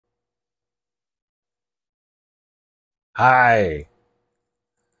Hi.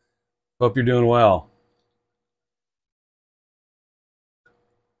 Hope you're doing well.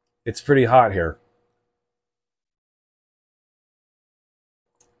 It's pretty hot here.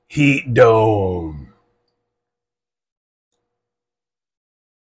 Heat Dome.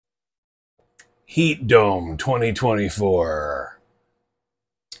 Heat Dome 2024.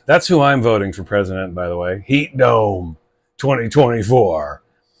 That's who I'm voting for president, by the way. Heat Dome 2024.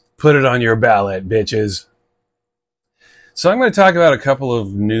 Put it on your ballot, bitches. So I'm going to talk about a couple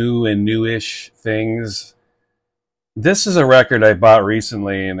of new and newish things. This is a record I bought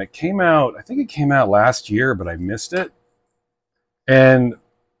recently, and it came out, I think it came out last year, but I missed it. And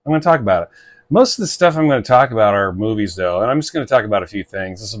I'm going to talk about it. Most of the stuff I'm going to talk about are movies, though, and I'm just going to talk about a few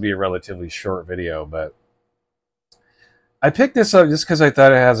things. This will be a relatively short video, but I picked this up just because I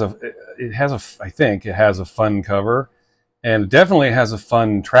thought I think it has a fun cover, and it definitely has a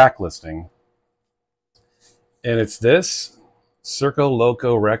fun track listing. And it's this Circo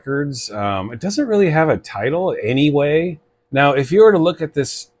Loco Records. It doesn't really have a title anyway. Now, if you were to look at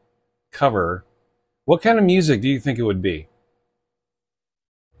this cover, what kind of music do you think it would be?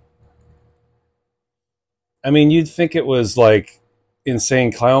 I mean, you'd think it was like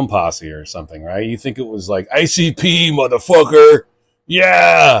Insane Clown Posse or something, right? You think it was like ICP, motherfucker.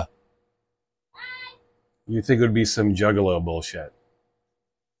 Yeah. You think it would be some Juggalo bullshit.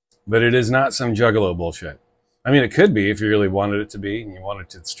 But it is not some Juggalo bullshit. I mean, it could be if you really wanted it to be and you wanted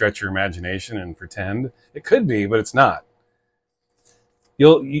to stretch your imagination and pretend. It could be, but it's not.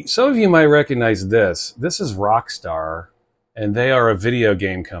 Some of you might recognize this. This is Rockstar, and they are a video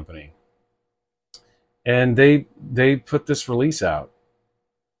game company. And they put this release out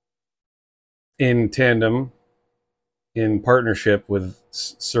in tandem, in partnership with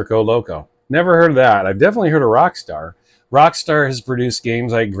Circo Loco. Never heard of that. I've definitely heard of Rockstar. Rockstar has produced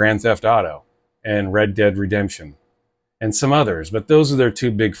games like Grand Theft Auto and Red Dead Redemption and some others, but those are their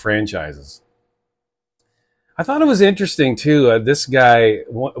two big franchises. I thought it was interesting too. This guy,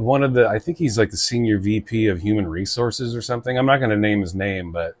 I think he's like the senior VP of Human Resources or something. I'm not going to name his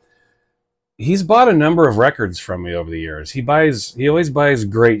name, but he's bought a number of records from me over the years. He always buys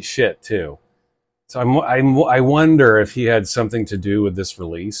great shit too. So I wonder if he had something to do with this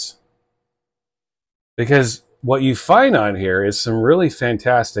release, because what you find on here is some really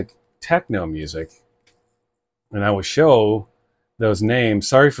fantastic techno music, and I will show those names.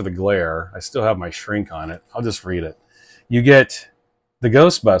 Sorry for the glare. I still have my shrink on it. I'll just read it. You get the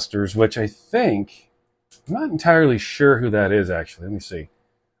Ghostbusters, which I think, I'm not entirely sure who that is actually. Let me see.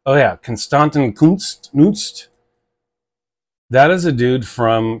 Oh yeah, Konstantin Kunst. That is a dude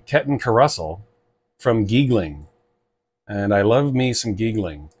from Ketten Karussell, from Giegling. And I love me some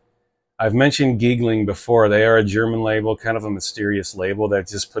Giegling. I've mentioned Giegling before. They are a German label, kind of a mysterious label that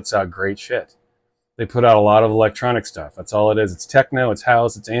just puts out great shit. They put out a lot of electronic stuff. That's all it is. It's techno, it's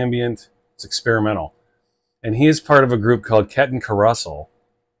house, it's ambient, it's experimental. And he is part of a group called Ketten Karussell,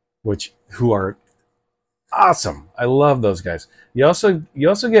 who are awesome. I love those guys. You also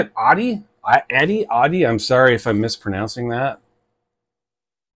get Eddie. I'm sorry if I'm mispronouncing that.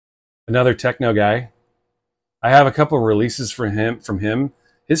 Another techno guy. I have a couple of releases from him.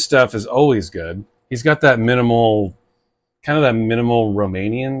 His stuff is always good. He's got that minimal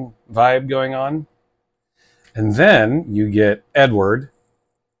Romanian vibe going on. And then you get Edward.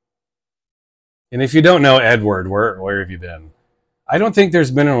 And if you don't know Edward, where have you been? I don't think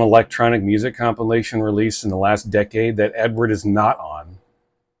there's been an electronic music compilation release in the last decade that Edward is not on.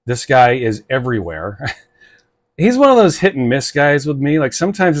 This guy is everywhere. He's one of those hit and miss guys with me. Like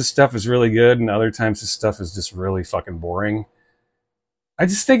sometimes his stuff is really good and other times his stuff is just really fucking boring. I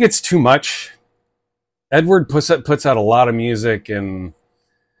just think it's too much. Edward puts out a lot of music, and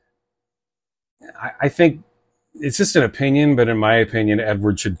I think it's just an opinion, but in my opinion,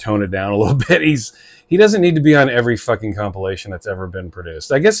 Edward should tone it down a little bit. He doesn't need to be on every fucking compilation that's ever been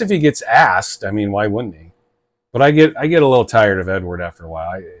produced. I guess if he gets asked, I mean, why wouldn't he? But I get a little tired of Edward after a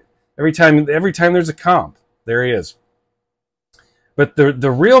while. Every time there's a comp, there he is. But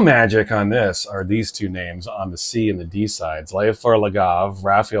the real magic on this are these two names on the C and the D sides: Leafar, Legov,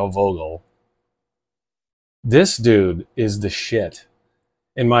 Raphael Vogel. This dude is the shit,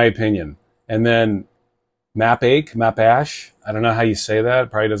 in my opinion. And then Mapash, I don't know how you say that.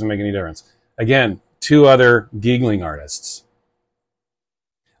 It probably doesn't make any difference. Again, two other Giegling artists.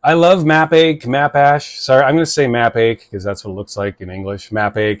 I love Mapash. Sorry, I'm going to say Mapache because that's what it looks like in English.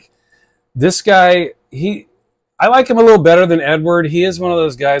 Mapache. This guy, I like him a little better than Edward. He is one of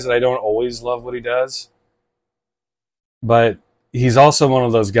those guys that I don't always love what he does. But he's also one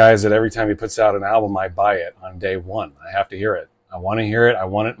of those guys that every time he puts out an album, I buy it on day one. I have to hear it. I want to hear it. I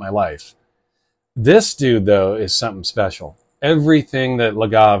want it in my life. This dude, though, is something special. Everything that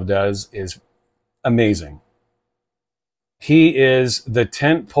Legov does is amazing. He is the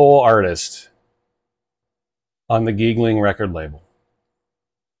tentpole artist on the Giggling record label.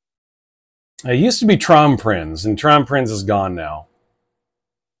 It used to be Trom Prinz, and Trom Prinz is gone now.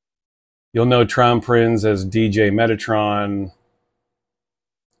 You'll know Trom Prinz as DJ Metatron,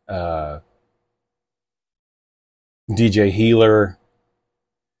 DJ Healer.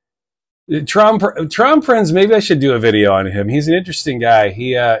 Trom Prinz, maybe I should do a video on him. He's an interesting guy.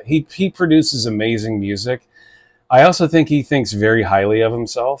 He produces amazing music. I also think he thinks very highly of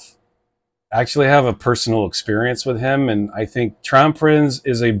himself. I actually have a personal experience with him, and I think Trom Prinz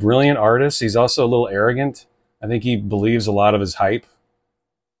is a brilliant artist. He's also a little arrogant. I think he believes a lot of his hype.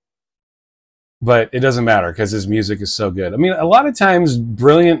 But it doesn't matter because his music is so good. I mean, a lot of times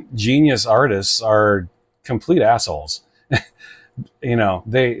brilliant genius artists are complete assholes. You know,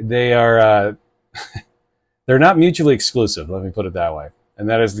 they are they're not mutually exclusive, let me put it that way. And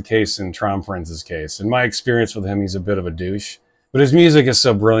that is the case in Trom Prinz's case. In my experience with him, he's a bit of a douche. But his music is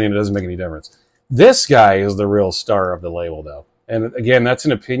so brilliant, it doesn't make any difference. This guy is the real star of the label, though. And again, that's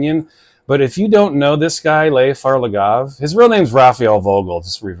an opinion. But if you don't know this guy, Leafar Legov, his real name's Raphael Vogel.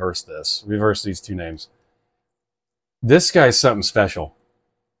 Just reverse this. Reverse these two names. This guy's something special.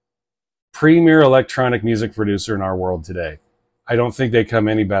 Premier electronic music producer in our world today. I don't think they come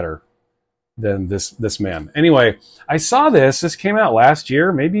any better than this man. Anyway, I saw this. This came out last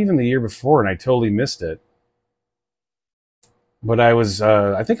year, maybe even the year before, and I totally missed it. But I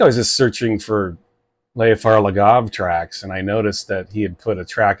think I was just searching for Leafar Legov tracks, and I noticed that he had put a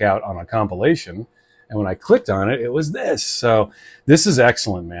track out on a compilation, and when I clicked on it, it was this. So this is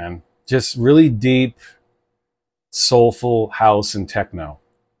excellent, man. Just really deep, soulful house and techno.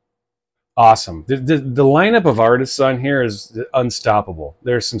 Awesome. The lineup of artists on here is unstoppable.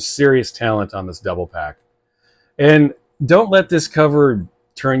 There's some serious talent on this double pack. And don't let this cover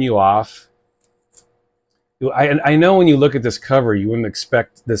turn you off. I know when you look at this cover, you wouldn't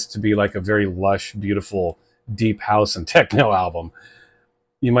expect this to be like a very lush, beautiful, deep house and techno album.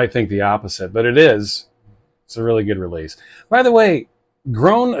 You might think the opposite, but it is. It's a really good release. By the way,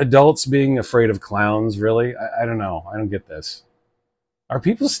 grown adults being afraid of clowns, really? I don't know. I don't get this. Are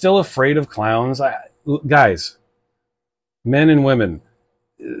people still afraid of clowns? Guys, men and women,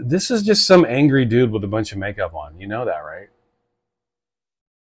 this is just some angry dude with a bunch of makeup on. You know that, right?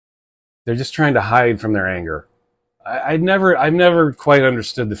 They're just trying to hide from their anger. I've never quite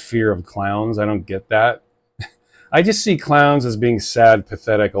understood the fear of clowns. I don't get that. I just see clowns as being sad,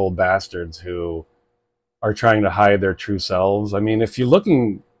 pathetic old bastards who are trying to hide their true selves. I mean, if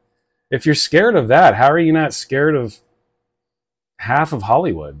you're scared of that, how are you not scared of half of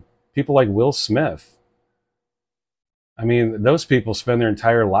Hollywood? People like Will Smith. I mean, those people spend their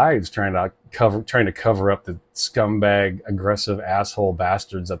entire lives trying to cover up the scumbag, aggressive asshole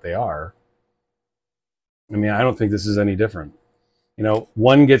bastards that they are. I mean, I don't think this is any different. You know,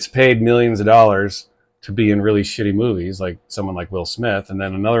 one gets paid millions of dollars to be in really shitty movies, like someone like Will Smith, and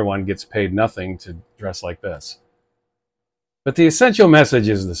then another one gets paid nothing to dress like this. But the essential message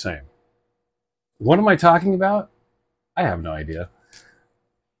is the same. What am I talking about? I have no idea.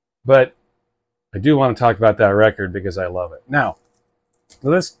 But I do want to talk about that record because I love it. Now,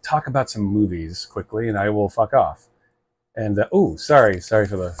 let's talk about some movies quickly, and I will fuck off. And oh, sorry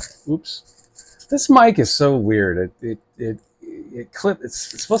for the oops. This mic is so weird. It's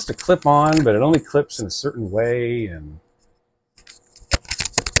supposed to clip on, but it only clips in a certain way, and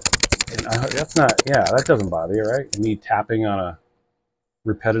that's not. Yeah, that doesn't bother you, right? Me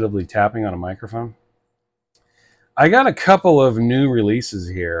repetitively tapping on a microphone. I got a couple of new releases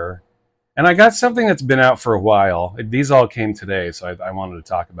here. And I got something that's been out for a while. These all came today, so I wanted to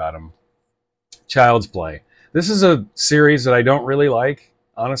talk about them. Child's Play. This is a series that I don't really like,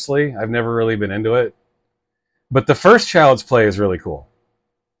 honestly. I've never really been into it. But the first Child's Play is really cool.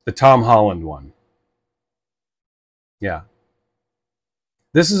 The Tom Holland one. Yeah.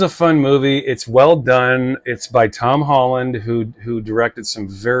 This is a fun movie. It's well done. It's by Tom Holland, who directed some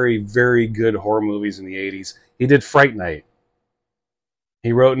very, very good horror movies in the 80s. He did Fright Night.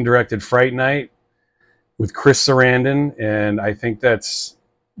 He wrote and directed Fright Night with Chris Sarandon, and I think that's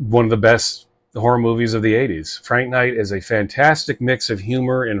one of the best horror movies of the 80s. Fright Night is a fantastic mix of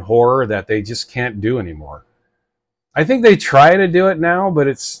humor and horror that they just can't do anymore. I think they try to do it now, but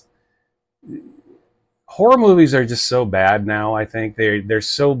horror movies are just so bad now. I think they're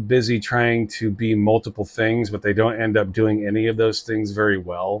so busy trying to be multiple things, but they don't end up doing any of those things very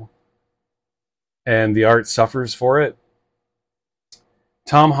well. And the art suffers for it.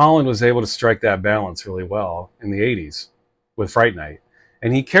 Tom Holland was able to strike that balance really well in the 80s with Fright Night.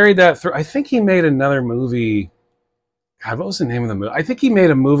 And he carried that through. I think he made another movie. God, what was the name of the movie? I think he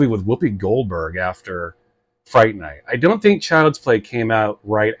made a movie with Whoopi Goldberg after Fright Night. I don't think Child's Play came out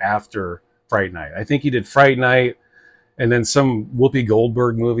right after Fright Night. I think he did Fright Night and then some Whoopi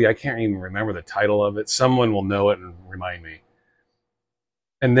Goldberg movie. I can't even remember the title of it. Someone will know it and remind me.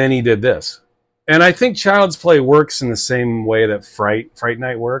 And then he did this. And I think Child's Play works in the same way that Fright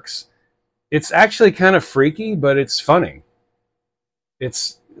Night works. It's actually kind of freaky, but it's funny.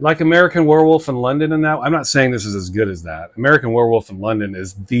 It's like American Werewolf in London and that. I'm not saying this is as good as that. American Werewolf in London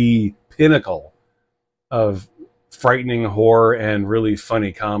is the pinnacle of frightening horror and really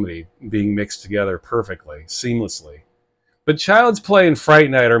funny comedy being mixed together perfectly, seamlessly. But Child's Play and Fright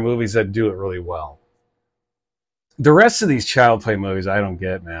Night are movies that do it really well. The rest of these Child's Play movies, I don't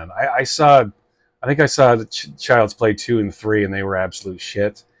get, man. I think I saw Child's Play 2 and 3, and they were absolute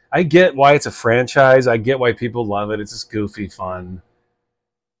shit. I get why it's a franchise. I get why people love it. It's just goofy fun.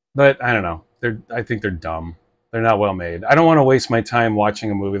 But I don't know. I think they're dumb. They're not well made. I don't want to waste my time watching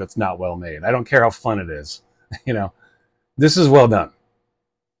a movie that's not well made. I don't care how fun it is. You know, this is well done.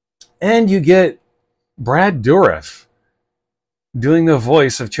 And you get Brad Dourif doing the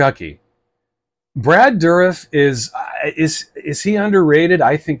voice of Chucky. Brad Dourif is he underrated?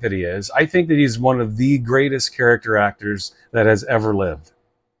 I think that he is. I think that he's one of the greatest character actors that has ever lived.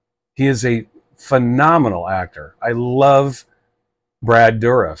 He is a phenomenal actor. I love Brad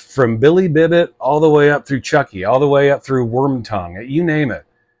Dourif, from Billy Bibbit all the way up through Chucky, all the way up through Wormtongue, you name it.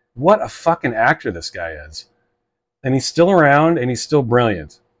 What a fucking actor this guy is. And he's still around, and he's still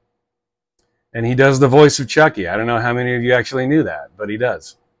brilliant. And he does the voice of Chucky. I don't know how many of you actually knew that, but he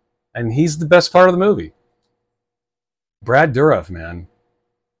does. And he's the best part of the movie. Brad Dourif, man.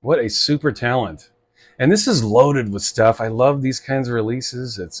 What a super talent. And this is loaded with stuff. I love these kinds of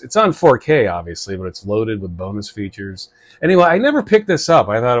releases. It's on 4K, obviously, but it's loaded with bonus features. Anyway, I never picked this up.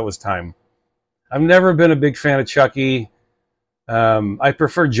 I thought it was time. I've never been a big fan of Chucky. I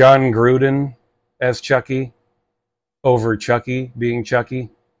prefer John Gruden as Chucky over Chucky being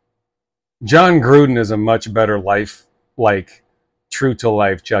Chucky. John Gruden is a much better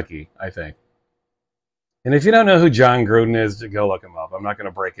true-to-life Chucky, I think. And if you don't know who John Gruden is, go look him up. I'm not going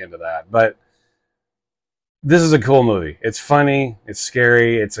to break into that. But this is a cool movie. It's funny. It's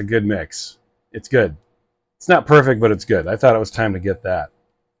scary. It's a good mix. It's good. It's not perfect, but it's good. I thought it was time to get that.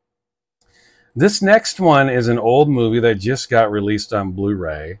 This next one is an old movie that just got released on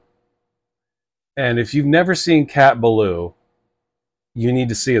Blu-ray. And if you've never seen Ballou, you need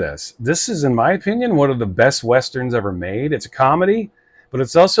to see this. This is, in my opinion, one of the best Westerns ever made. It's a comedy, but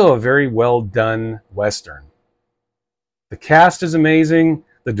it's also a very well done Western. The cast is amazing.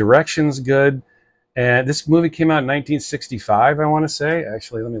 The direction's good. And this movie came out in 1965, I want to say.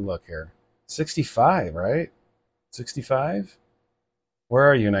 Actually, let me look here. 65, right? 65? Where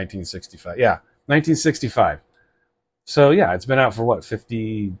are you, 1965? Yeah, 1965. So, yeah, it's been out for what,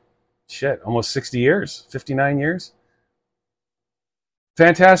 50, almost 60 years, 59 years?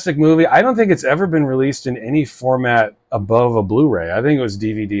 Fantastic movie. I don't think it's ever been released in any format above a Blu-ray. I think it was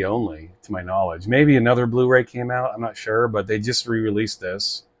DVD only, to my knowledge. Maybe another Blu-ray came out, I'm not sure, but they just re-released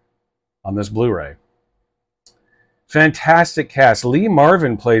this on this Blu-ray. Fantastic cast. Lee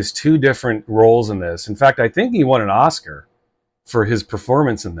Marvin plays 2 different roles in this. In fact, I think he won an Oscar for his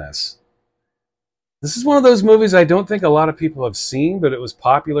performance in this. This is one of those movies I don't think a lot of people have seen, but it was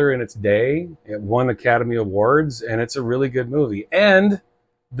popular in its day. It won Academy Awards, and it's a really good movie. And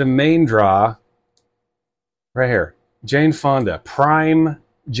the main draw, right here, Jane Fonda, prime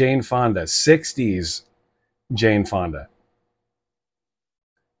Jane Fonda, 60s Jane Fonda.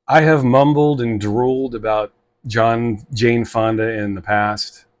 I have mumbled and drooled about Jane Fonda in the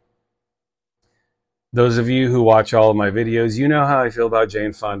past. Those of you who watch all of my videos, you know how I feel about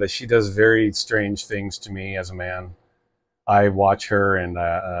Jane Fonda. She does very strange things to me as a man. I watch her and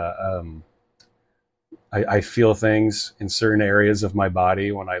I feel things in certain areas of my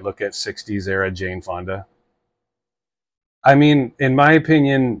body when I look at 60s era Jane Fonda. I mean, in my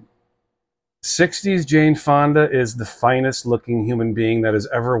opinion, 60s Jane Fonda is the finest looking human being that has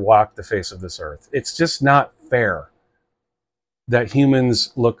ever walked the face of this earth. It's just not fair that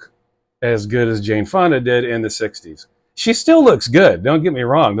humans look as good as Jane Fonda did in the 60s. She still looks good. Don't get me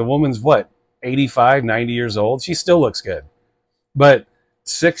wrong. The woman's what, 85, 90 years old? She still looks good. But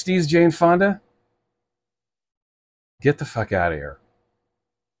 60s Jane Fonda? Get the fuck out of here.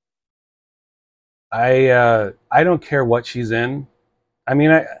 I don't care what she's in. I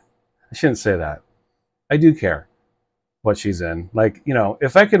mean, I shouldn't say that. I do care what she's in. Like, you know,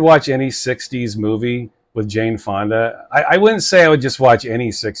 if I could watch any 60s movie with Jane Fonda, I wouldn't say I would just watch any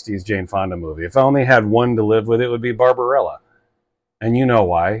 60s Jane Fonda movie. If I only had one to live with, it would be Barbarella. And you know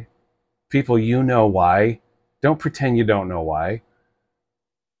why. People, you know why. Don't pretend you don't know why.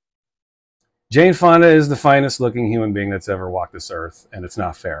 Jane Fonda is the finest looking human being that's ever walked this earth, and it's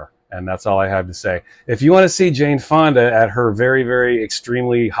not fair. And that's all I have to say. If you want to see Jane Fonda at her very, very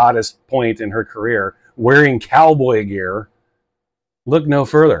extremely hottest point in her career, wearing cowboy gear, look no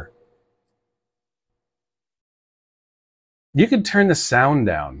further. You could turn the sound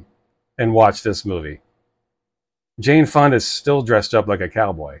down and watch this movie. Jane Fonda is still dressed up like a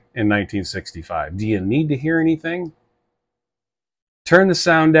cowboy in 1965. Do you need to hear anything? Turn the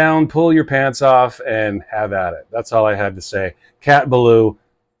sound down, pull your pants off, and have at it. That's all I had to say. Cat Ballou,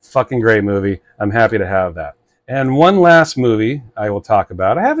 fucking great movie. I'm happy to have that. And one last movie I will talk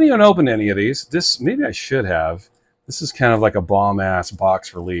about. I haven't even opened any of these. Maybe I should have. This is kind of like a bomb-ass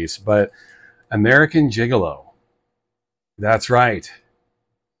box release, but American Gigolo. That's right.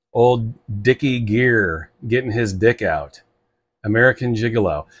 Old Dickie Gear getting his dick out. American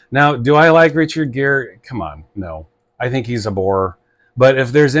Gigolo. Now, do I like Richard Gere? Come on, no. I think he's a bore. But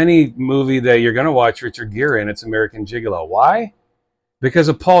if there's any movie that you're going to watch Richard Gere in, it's American Gigolo. Why? Because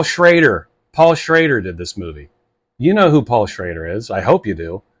of Paul Schrader. Paul Schrader did this movie. You know who Paul Schrader is. I hope you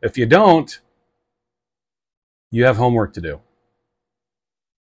do. If you don't, you have homework to do.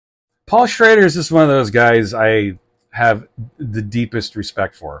 Paul Schrader is just one of those guys I have the deepest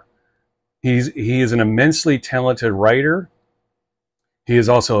respect for. He is an immensely talented writer. He is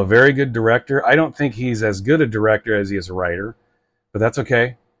also a very good director. I don't think he's as good a director as he is a writer, but that's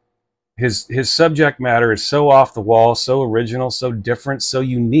okay. His subject matter is so off the wall, so original, so different, so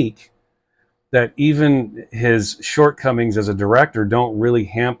unique, that even his shortcomings as a director don't really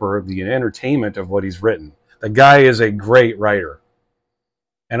hamper the entertainment of what he's written. The guy is a great writer.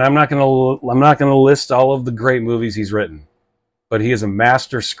 And I'm not going to list all of the great movies he's written, but he is a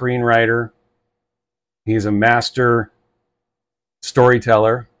master screenwriter. He's a master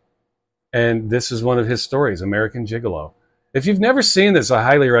storyteller, and this is one of his stories, American Gigolo. If you've never seen this, I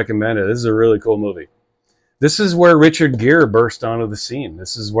highly recommend it. This is a really cool movie. This is where Richard Gere burst onto the scene.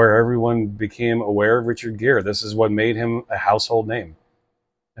 This is where everyone became aware of Richard Gere. This is what made him a household name,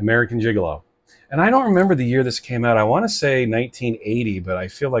 American Gigolo. And I don't remember the year this came out. I want to say 1980, but I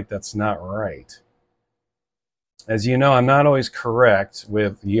feel like that's not right. As you know, I'm not always correct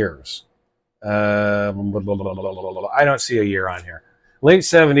with years. I don't see a year on here. Late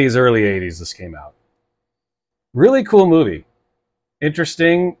 70s, early 80s, this came out. Really cool movie.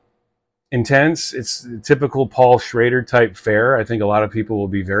 Interesting, intense. It's a typical Paul Schrader type fare. I think a lot of people will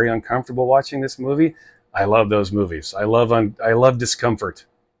be very uncomfortable watching this movie. I love those movies. I love discomfort.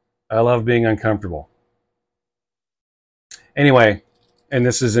 I love being uncomfortable. Anyway, and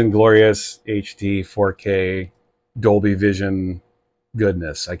this is in glorious HD 4K Dolby Vision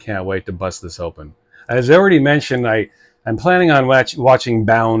goodness. I can't wait to bust this open. As I already mentioned, I'm planning on watching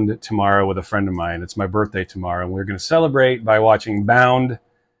Bound tomorrow with a friend of mine. It's my birthday tomorrow, and we're going to celebrate by watching Bound.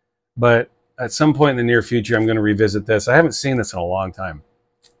 But at some point in the near future, I'm going to revisit this. I haven't seen this in a long time.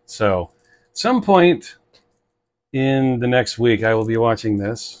 So at some point in the next week, I will be watching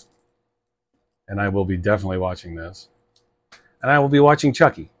this. And I will be definitely watching this. And I will be watching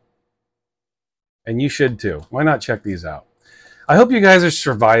Chucky. And you should too. Why not check these out? I hope you guys are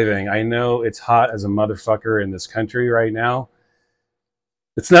surviving. I know it's hot as a motherfucker in this country right now.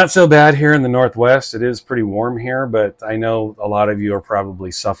 It's not so bad here in the Northwest. It is pretty warm here, but I know a lot of you are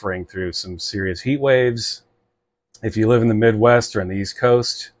probably suffering through some serious heat waves. If you live in the Midwest or on the East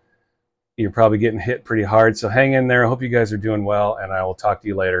Coast, you're probably getting hit pretty hard. So hang in there. I hope you guys are doing well, and I will talk to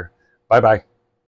you later. Bye-bye.